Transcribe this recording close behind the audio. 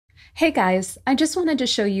Hey guys, I just wanted to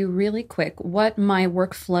show you really quick what my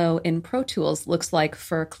workflow in ProTools looks like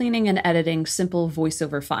for cleaning and editing simple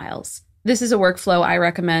voiceover files. This is a workflow I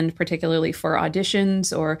recommend particularly for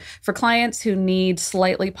auditions or for clients who need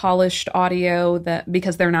slightly polished audio that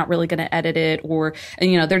because they're not really going to edit it or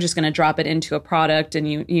they're just going to drop it into a product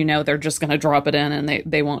and they're just going to drop it in and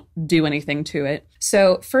they won't do anything to it.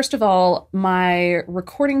 So first of all, my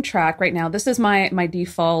recording track right now, this is my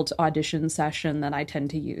default audition session that I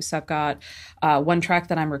tend to use. So I've got one track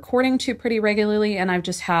that I'm recording to pretty regularly, and I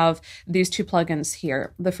just have these two plugins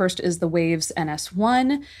here. The first is the Waves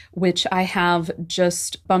NS1, which I have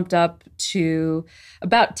just bumped up to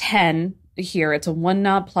about 10 here. It's a one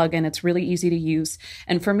knob plugin. It's really easy to use.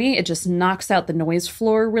 And for me, it just knocks out the noise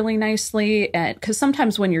floor really nicely. Because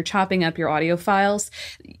sometimes when you're chopping up your audio files,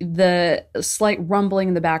 the slight rumbling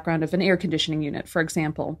in the background of an air conditioning unit, for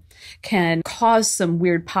example, can cause some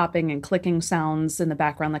weird popping and clicking sounds in the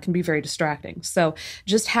background that can be very distracting. So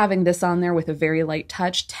just having this on there with a very light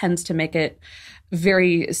touch tends to make it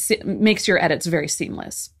makes your edits very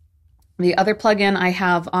seamless. The other plugin I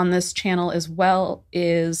have on this channel as well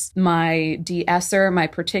is my Deesser. My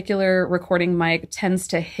particular recording mic tends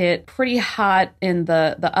to hit pretty hot in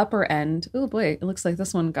the upper end. Oh boy, it looks like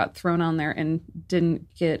this one got thrown on there and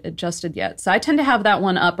didn't get adjusted yet. So I tend to have that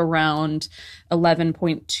one up around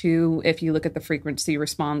 11.2. If you look at the frequency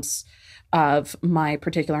response of my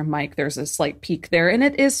particular mic, there's a slight peak there, and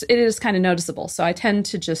it is kind of noticeable. So I tend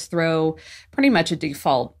to just throw pretty much a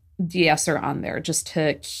default Deesser on there just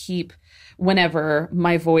to keep, whenever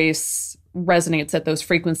my voice resonates at those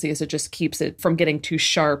frequencies, it just keeps it from getting too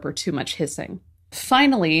sharp or too much hissing.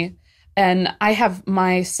 Finally, and I have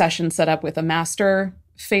my session set up with a master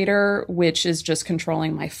fader, which is just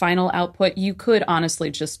controlling my final output. You could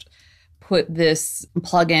honestly just put this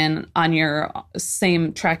plugin on your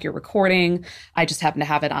same track you're recording. I just happen to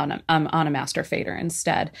have it on a master fader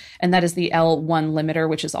instead. And that is the L1 limiter,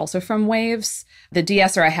 which is also from Waves. The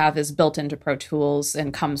Deesser I have is built into Pro Tools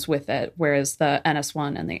and comes with it, whereas the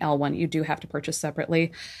NS1 and the L1 you do have to purchase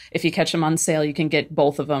separately. If you catch them on sale, you can get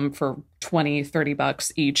both of them for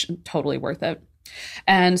 $20-$30 each. Totally worth it.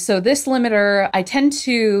 And so this limiter, I tend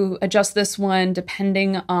to adjust this one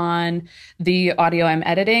depending on the audio I'm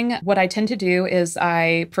editing. What I tend to do is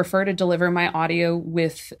I prefer to deliver my audio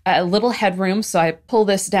with a little headroom. So I pull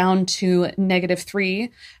this down to -3,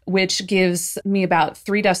 which gives me about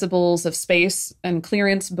 3 decibels of space and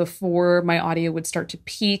clearance before my audio would start to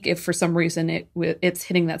peak if for some reason it's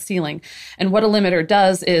hitting that ceiling. And what a limiter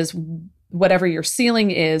does is whatever your ceiling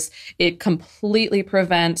is, it completely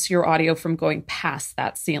prevents your audio from going past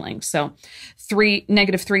that ceiling. So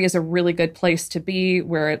 -3 is a really good place to be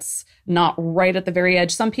where it's not right at the very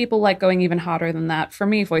edge. Some people like going even hotter than that. For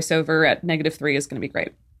me, voiceover at -3 is going to be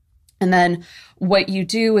great. And then what you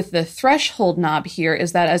do with the threshold knob here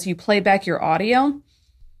is that as you play back your audio,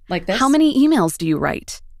 like this. How many emails do you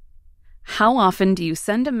write? How often do you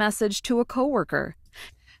send a message to a coworker?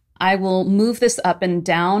 I will move this up and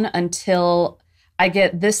down until I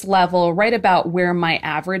get this level right about where my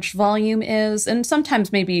average volume is, and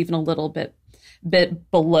sometimes maybe even a little bit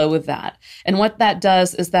below that. And what that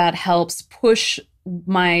does is that helps push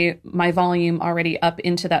my volume already up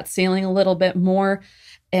into that ceiling a little bit more,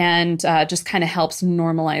 and just kind of helps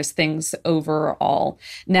normalize things overall.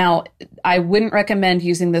 Now, I wouldn't recommend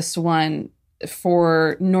using this one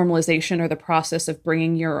for normalization or the process of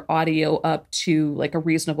bringing your audio up to like a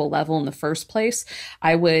reasonable level in the first place.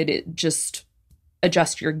 I would just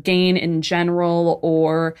adjust your gain in general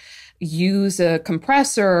or use a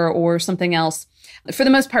compressor or something else. For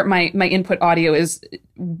the most part, my input audio is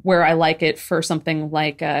where I like it for something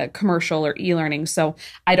like a commercial or e-learning. So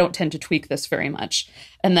I don't tend to tweak this very much.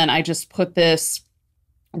 And then I just put this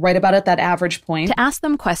right about at that average point. To ask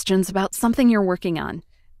them questions about something you're working on.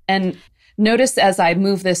 And notice as I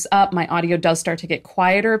move this up, my audio does start to get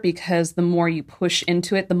quieter because the more you push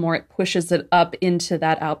into it, the more it pushes it up into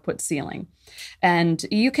that output ceiling. And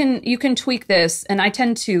you can tweak this, and I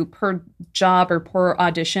tend to, per job or per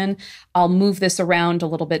audition, I'll move this around a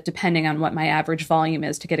little bit depending on what my average volume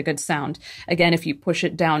is to get a good sound. Again, if you push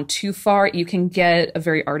it down too far, you can get a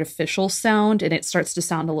very artificial sound and it starts to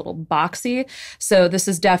sound a little boxy. So this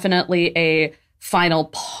is definitely a final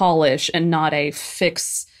polish and not a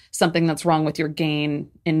fix something that's wrong with your gain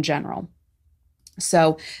in general.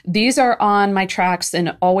 So these are on my tracks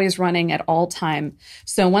and always running at all time.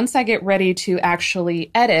 So once I get ready to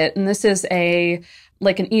actually edit, and this is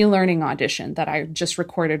like an e-learning audition that I just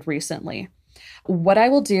recorded recently, what I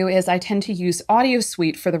will do is I tend to use Audio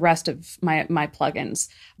Suite for the rest of my plugins.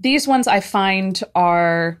 These ones I find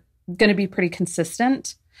are going to be pretty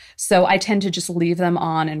consistent. So I tend to just leave them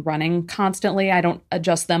on and running constantly. I don't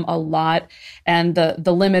adjust them a lot. And the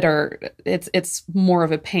limiter, it's more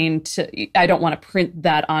of a pain I don't want to print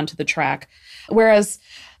that onto the track. Whereas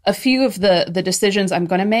a few of the decisions I'm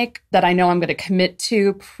going to make that I know I'm going to commit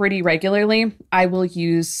to pretty regularly, I will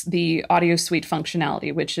use the audio suite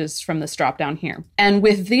functionality, which is from this drop down here. And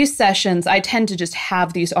with these sessions, I tend to just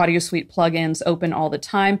have these audio suite plugins open all the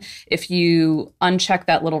time. If you uncheck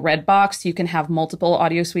that little red box, you can have multiple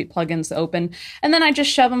audio suite plugins open. And then I just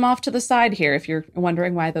shove them off to the side here if you're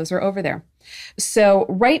wondering why those are over there. So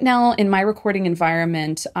right now in my recording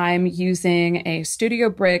environment, I'm using a Studio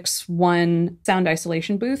Bricks 1 sound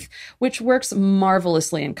isolation booth, which works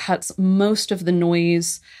marvelously and cuts most of the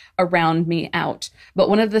noise around me out. But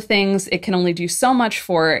one of the things it can only do so much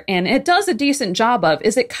for, and it does a decent job of,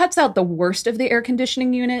 is it cuts out the worst of the air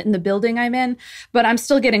conditioning unit in the building I'm in, but I'm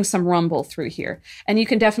still getting some rumble through here. And you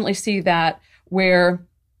can definitely see that where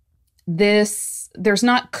there's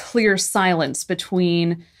not clear silence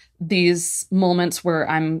between these moments where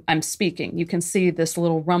I'm speaking. You can see this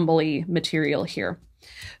little rumbly material here.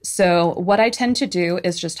 So what I tend to do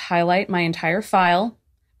is just highlight my entire file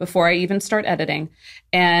before I even start editing.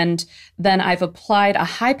 And then I've applied a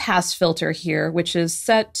high pass filter here, which is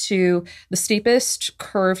set to the steepest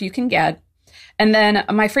curve you can get. And then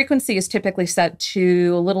my frequency is typically set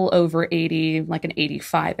to a little over 80, like an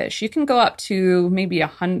 85-ish. You can go up to maybe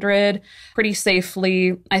 100 pretty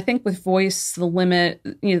safely. I think with voice, the limit,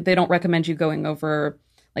 they don't recommend you going over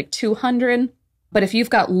like 200. But if you've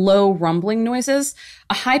got low rumbling noises,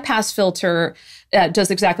 a high pass filter does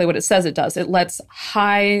exactly what it says it does. It lets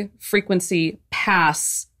high frequency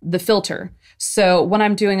pass the filter. So what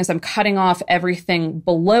I'm doing is I'm cutting off everything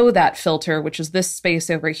below that filter, which is this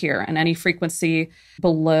space over here, and any frequency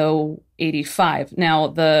below 85. Now,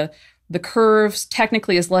 the curves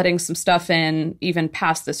technically is letting some stuff in even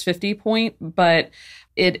past this 50 point, but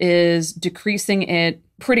it is decreasing it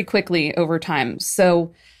pretty quickly over time.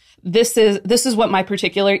 So this is what my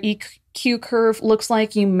particular EQ curve looks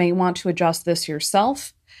like. You may want to adjust this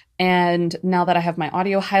yourself. And now that I have my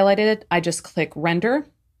audio highlighted, I just click render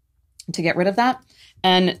to get rid of that.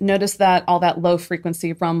 And notice that all that low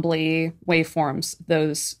frequency rumbly waveforms,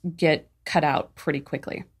 those get cut out pretty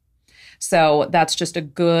quickly. So that's just a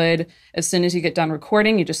good, as soon as you get done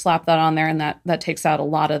recording, you just slap that on there, and that takes out a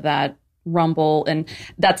lot of that rumble. And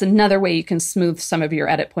that's another way you can smooth some of your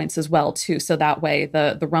edit points as well too. So that way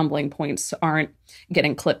the rumbling points aren't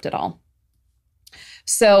getting clipped at all.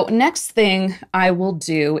 So next thing I will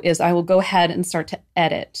do is I will go ahead and start to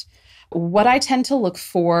edit. What I tend to look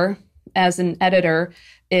for as an editor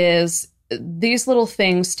is these little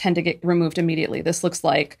things tend to get removed immediately. This looks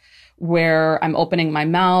like where I'm opening my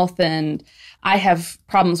mouth, and I have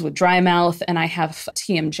problems with dry mouth, and I have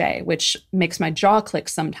TMJ, which makes my jaw click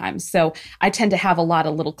sometimes. So I tend to have a lot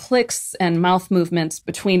of little clicks and mouth movements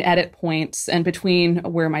between edit points and between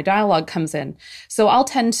where my dialogue comes in. So I'll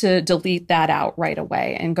tend to delete that out right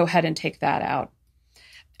away and go ahead and take that out.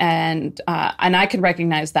 And I can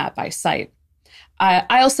recognize that by sight.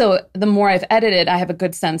 I also, the more I've edited, I have a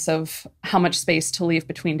good sense of how much space to leave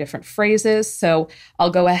between different phrases. So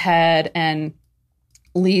I'll go ahead and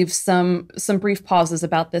leave some brief pauses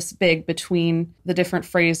about this big between the different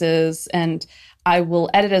phrases. And I will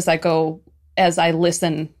edit as I go, as I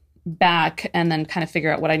listen back, and then kind of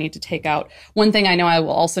figure out what I need to take out. One thing I know I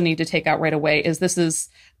will also need to take out right away is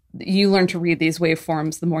you learn to read these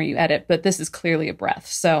waveforms the more you edit, but this is clearly a breath.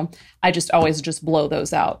 So I always just blow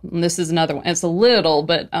those out. And this is another one. It's a little,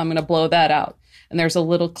 but I'm going to blow that out. And there's a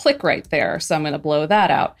little click right there, so I'm going to blow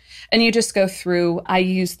that out. And you just go through. I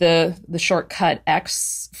use the shortcut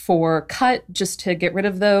X for cut just to get rid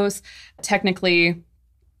of those. Technically,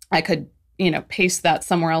 I could, paste that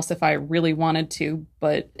somewhere else if I really wanted to,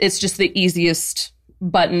 but it's just the easiest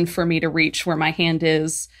button for me to reach where my hand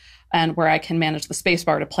is and where I can manage the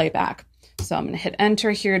spacebar to play back. So I'm going to hit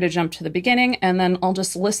enter here to jump to the beginning, and then I'll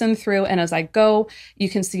just listen through. And as I go, you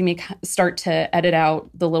can see me start to edit out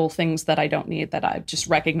the little things that I don't need, that I just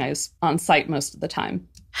recognize on site most of the time.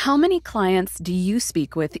 How many clients do you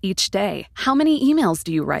speak with each day? How many emails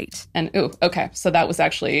do you write? And okay, so that was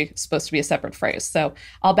actually supposed to be a separate phrase. So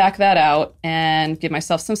I'll back that out and give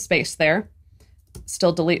myself some space there.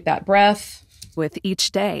 Still delete that breath. With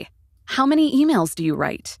each day. How many emails do you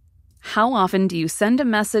write? How often do you send a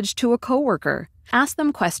message to a coworker? Ask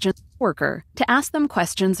them questions.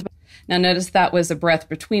 Now notice that was a breath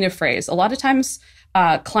between a phrase. A lot of times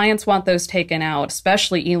clients want those taken out,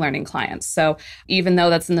 especially e-learning clients. So even though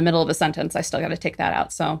that's in the middle of a sentence, I still got to take that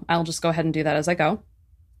out. So I'll just go ahead and do that as I go.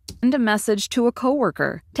 Send a message to a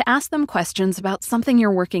coworker to ask them questions about something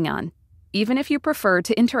you're working on. Even if you prefer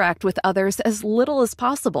to interact with others as little as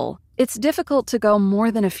possible, it's difficult to go more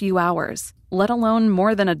than a few hours, let alone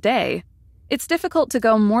more than a day. It's difficult to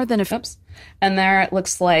go more than a few... Oops. And there it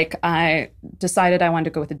looks like I decided I wanted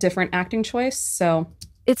to go with a different acting choice. So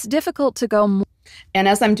it's difficult to go more... And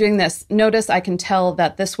as I'm doing this, notice I can tell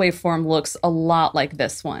that this waveform looks a lot like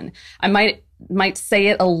this one. I might say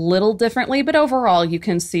it a little differently, but overall you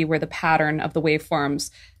can see where the pattern of the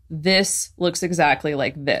waveforms, this looks exactly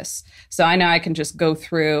like this. So I know I can just go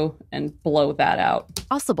through and blow that out.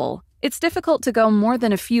 Possible. It's difficult to go more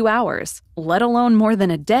than a few hours, let alone more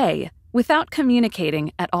than a day, without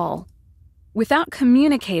communicating at all. Without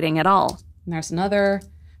communicating at all. And there's another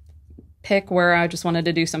pick where I just wanted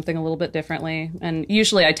to do something a little bit differently. And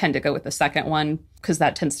usually I tend to go with the second one because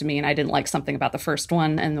that tends to mean I didn't like something about the first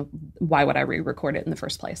one, and why would I re-record it in the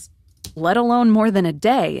first place? Let alone more than a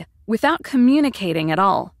day, without communicating at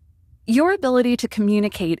all. Your ability to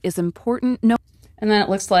communicate is important. And then it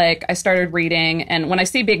looks like I started reading, and when I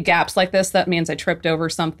see big gaps like this, that means I tripped over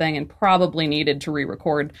something and probably needed to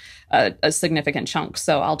re-record a significant chunk.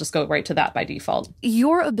 So I'll just go right to that by default.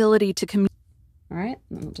 Your ability to communicate. All right,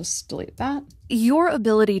 and then we'll just delete that. Your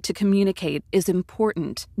ability to communicate is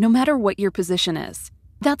important, no matter what your position is.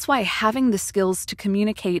 That's why having the skills to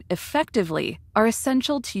communicate effectively are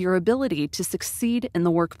essential to your ability to succeed in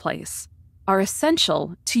the workplace. Are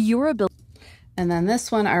essential to your ability. And then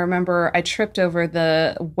this one, I remember I tripped over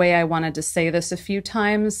the way I wanted to say this a few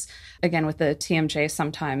times. Again, with the TMJ,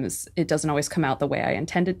 sometimes it doesn't always come out the way I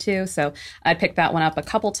intended to. So I picked that one up a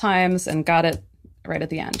couple times and got it right at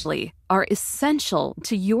the end. Are essential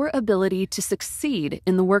to your ability to succeed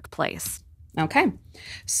in the workplace. Okay,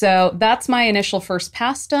 so that's my initial first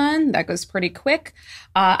pass done. That goes pretty quick.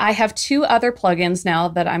 I have two other plugins now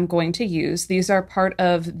that I'm going to use. These are part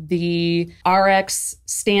of the RX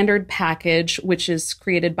standard package, which is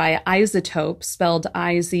created by iZotope, spelled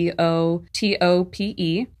I-Z-O-T-O-P-E.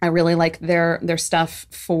 I really like their stuff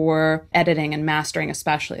for editing and mastering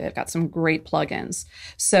especially. They've got some great plugins.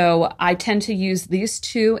 So I tend to use these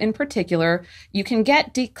two in particular. You can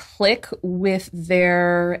get Declick with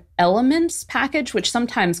their Elements package, which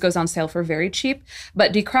sometimes goes on sale for very cheap,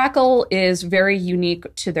 but Decrackle is very unique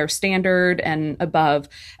to their standard and above,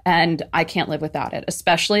 and I can't live without it,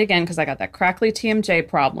 especially again because I got that crackly TMJ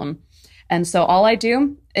problem. And so all I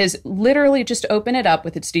do is literally just open it up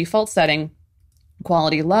with its default setting,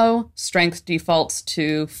 quality low, strength defaults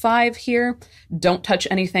to 5 here, don't touch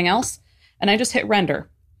anything else, and I just hit render.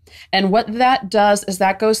 And what that does is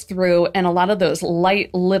that goes through, and a lot of those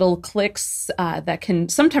light little clicks that can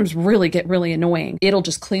sometimes really get really annoying, it'll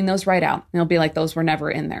just clean those right out. It'll be like those were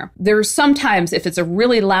never in there. There's sometimes, if it's a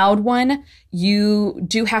really loud one, you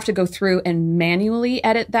do have to go through and manually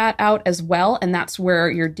edit that out as well. And that's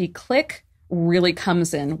where your declick really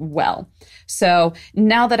comes in well. So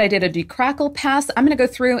now that I did a decrackle pass, I'm going to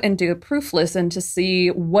go through and do a proof listen to see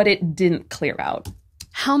what it didn't clear out.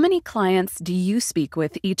 How many clients do you speak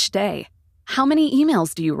with each day? How many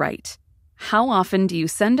emails do you write? How often do you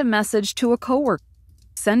send a message to a coworker?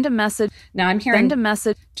 Send a message. Now I'm hearing send a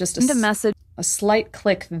message. Just send a message. A slight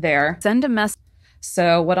click there. Send a message.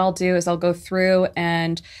 So what I'll do is I'll go through,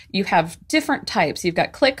 and you have different types. You've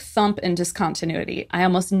got click, thump, and discontinuity. I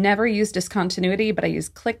almost never use discontinuity, but I use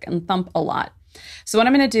click and thump a lot. So what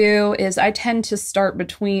I'm going to do is I tend to start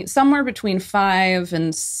somewhere between 5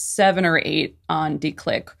 and 7 or 8 on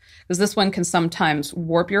declick, because this one can sometimes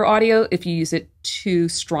warp your audio if you use it too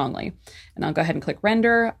strongly. And I'll go ahead and click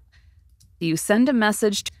render. You send a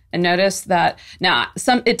message. And notice that now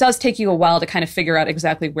it does take you a while to kind of figure out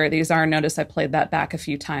exactly where these are. Notice I played that back a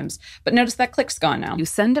few times, but notice that click's gone now. You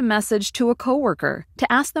send a message to a coworker to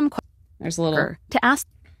ask them There's a little to ask.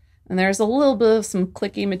 And there's a little bit of some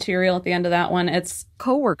clicky material at the end of that one. It's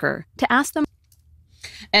coworker to ask them.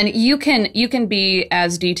 And you can be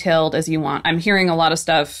as detailed as you want. I'm hearing a lot of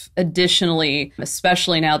stuff additionally,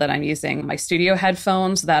 especially now that I'm using my studio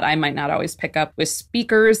headphones that I might not always pick up with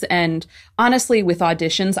speakers. And honestly, with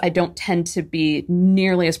auditions, I don't tend to be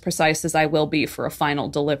nearly as precise as I will be for a final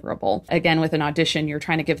deliverable. Again, with an audition, you're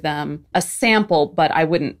trying to give them a sample, but I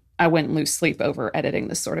wouldn't lose sleep over editing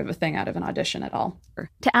this sort of a thing out of an audition at all.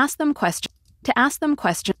 To ask them questions. To ask them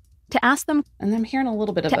questions. To ask them. And I'm hearing a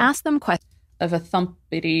little bit of ask them questions. Of a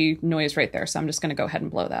thumpity noise right there. So I'm just going to go ahead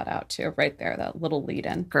and blow that out too, right there, that little lead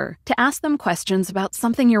in. To ask them questions about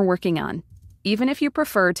something you're working on. Even if you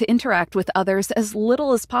prefer to interact with others as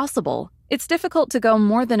little as possible, it's difficult to go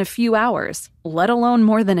more than a few hours, let alone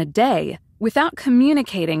more than a day, without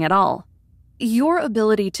communicating at all. Your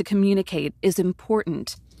ability to communicate is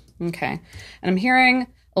important. Okay. And I'm hearing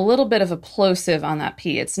a little bit of a plosive on that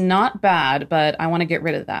P. It's not bad, but I want to get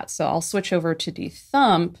rid of that. So I'll switch over to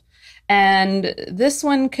dethump. And this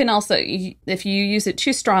one can also, if you use it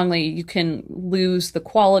too strongly, you can lose the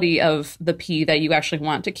quality of the P that you actually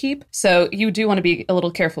want to keep. So you do want to be a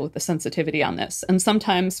little careful with the sensitivity on this. And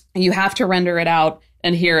sometimes you have to render it out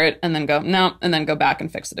and hear it and then go, no, and then go back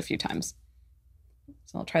and fix it a few times.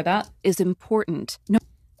 So I'll try that. Is important. No.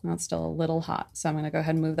 That's still a little hot. So I'm going to go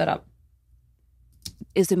ahead and move that up.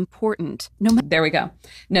 Is important. No. There we go.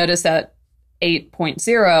 Notice that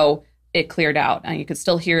 8.0, it cleared out, and you could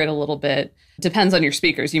still hear it a little bit. Depends on your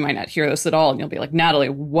speakers. You might not hear this at all, and you'll be like, Natalie,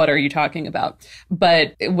 what are you talking about?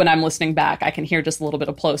 But when I'm listening back, I can hear just a little bit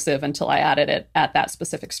of plosive until I added it at that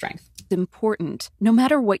specific strength. Important, no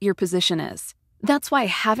matter what your position is. That's why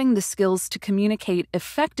having the skills to communicate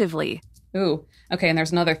effectively. Ooh, okay, and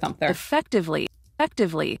there's another thump there. Effectively.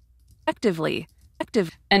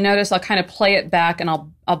 And notice I'll kind of play it back, and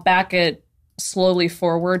I'll back it slowly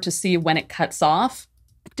forward to see when it cuts off.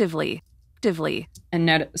 Actively. And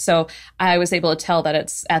note, so I was able to tell that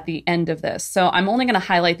it's at the end of this. So I'm only going to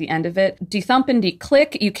highlight the end of it. Dethump and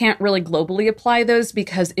declick, you can't really globally apply those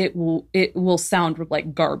because it will sound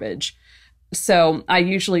like garbage. So I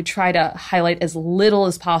usually try to highlight as little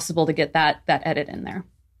as possible to get that edit in there.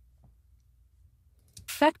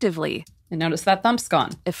 Effectively. And notice that thump's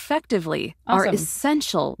gone. Effectively awesome. Are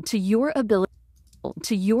essential to your ability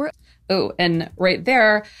Oh, and right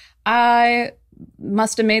there, I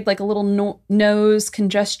must have made like a little nose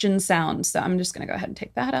congestion sound. So I'm just going to go ahead and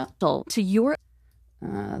take that out. To your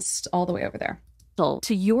all the way over there.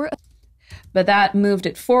 To your But that moved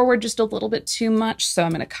it forward just a little bit too much. So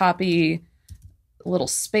I'm going to copy a little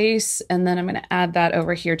space, and then I'm going to add that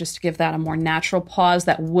over here just to give that a more natural pause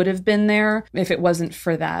that would have been there if it wasn't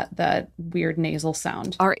for that weird nasal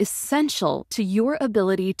sound. Are essential to your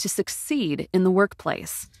ability to succeed in the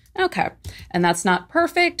workplace. Okay, and that's not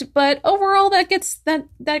perfect, but overall that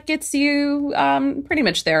gets you pretty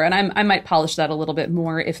much there. And I might polish that a little bit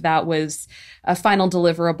more if that was a final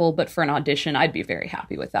deliverable, but for an audition, I'd be very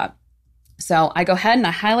happy with that. So I go ahead and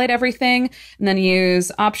I highlight everything and then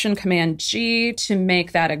use Option Command G to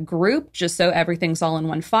make that a group, just so everything's all in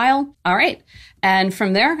one file. All right. And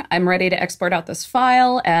from there, I'm ready to export out this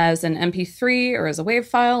file as an MP3 or as a WAV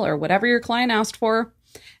file or whatever your client asked for.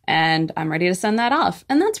 And I'm ready to send that off.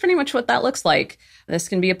 And that's pretty much what that looks like. This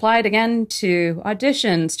can be applied again to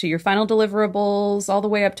auditions, to your final deliverables, all the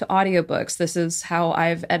way up to audiobooks. This is how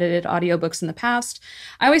I've edited audiobooks in the past.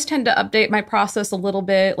 I always tend to update my process a little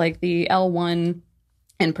bit, like the L1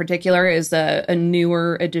 in particular is a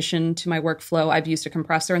newer addition to my workflow. I've used a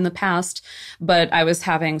compressor in the past, but I was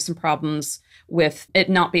having some problems with it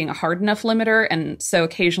not being a hard enough limiter. And so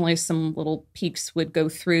occasionally some little peaks would go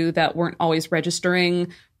through that weren't always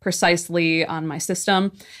registering precisely on my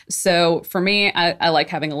system. So for me, I like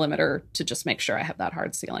having a limiter to just make sure I have that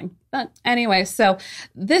hard ceiling. But anyway, so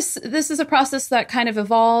this is a process that kind of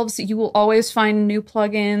evolves. You will always find new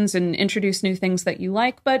plugins and introduce new things that you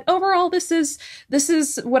like. But overall, this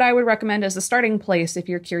is what I would recommend as a starting place. If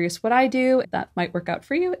you're curious what I do, that might work out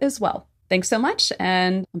for you as well. Thanks so much,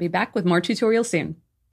 and I'll be back with more tutorials soon.